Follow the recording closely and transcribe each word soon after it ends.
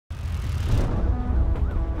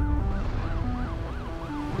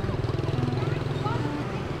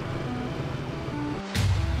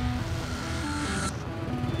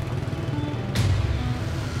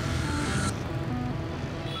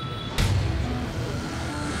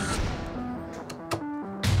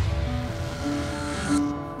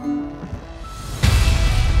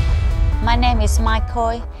name is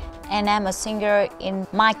mai-khoi, and I'm a singer in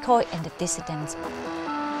mai-khoi-and-the-dissidents.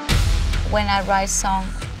 When I write song,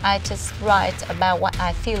 I just write about what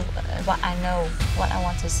I feel, what I know, what I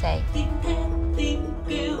want to say.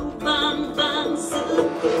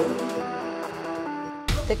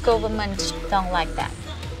 The government don't like that.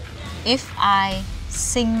 If I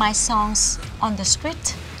sing my songs on the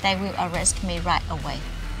street, they will arrest me right away.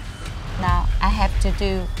 Now I have to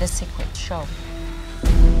do the secret show.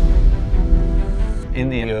 In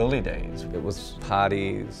the early days, it was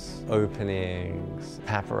parties, openings,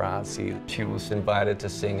 paparazzi. She was invited to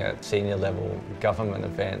sing at senior level government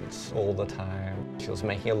events all the time. She was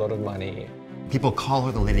making a lot of money. People call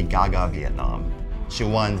her the Lady Gaga of Vietnam. She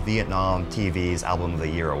won Vietnam TV's Album of the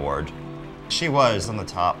Year award. She was on the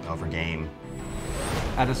top of her game.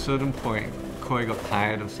 At a certain point, Khoi got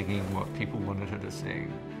tired of singing what people wanted her to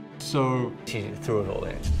sing. So she threw it all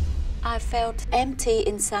in. I felt empty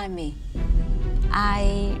inside me.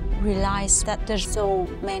 I realized that there's so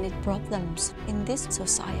many problems in this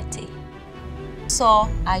society. So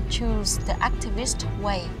I choose the activist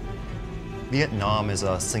way. Vietnam is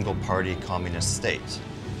a single-party communist state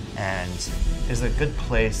and is a good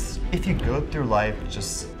place if you go through life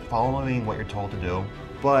just following what you're told to do.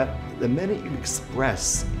 But the minute you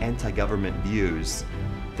express anti-government views,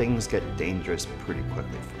 things get dangerous pretty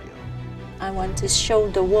quickly for you. I want to show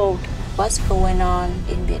the world what's going on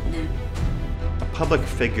in Vietnam. A public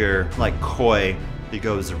figure like Khoi, who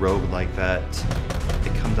goes rogue like that,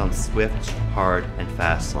 it comes down swift, hard, and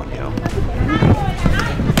fast on you.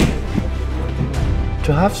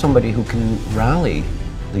 To have somebody who can rally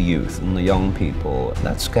the youth and the young people,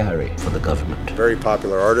 that's scary for the government. Very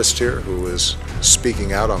popular artist here who is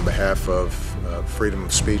speaking out on behalf of freedom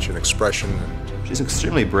of speech and expression. She's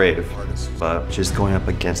extremely brave, but she's going up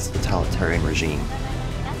against a totalitarian regime.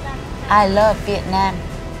 I love Vietnam.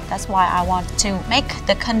 That's why I want to make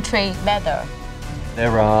the country better.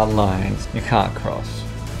 There are lines you can't cross.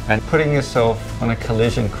 And putting yourself on a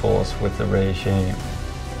collision course with the regime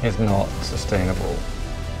is not sustainable.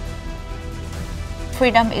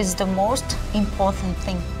 Freedom is the most important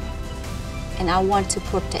thing, and I want to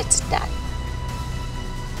protect that.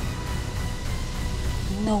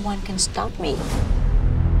 No one can stop me.